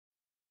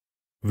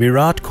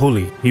Virat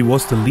Kohli, he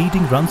was the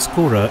leading run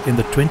scorer in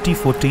the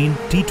 2014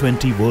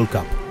 T20 World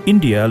Cup.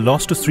 India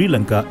lost to Sri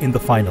Lanka in the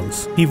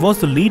finals. He was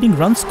the leading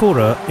run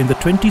scorer in the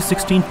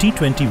 2016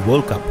 T20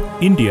 World Cup.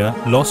 India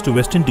lost to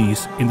West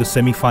Indies in the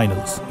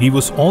semi-finals. He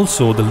was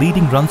also the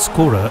leading run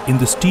scorer in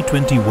this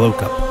T20 World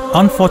Cup.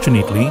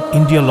 Unfortunately,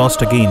 India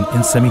lost again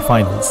in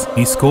semi-finals.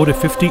 He scored a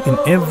 50 in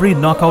every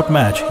knockout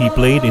match he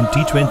played in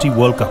T20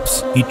 World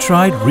Cups. He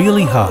tried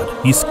really hard.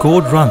 He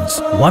scored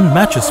runs, won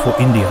matches for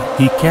India.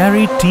 He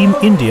carried Team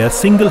India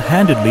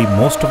single-handedly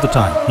most of the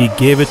time. He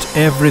gave it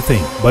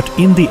everything. But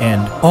in the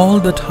end, all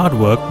that hard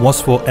work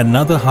was for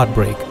another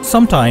heartbreak.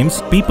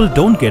 Sometimes people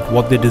don't get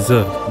what they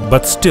deserve.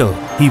 But still,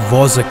 he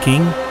was a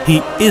king, he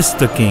is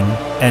the king,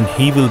 and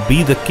he will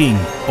be the king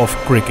of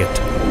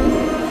cricket.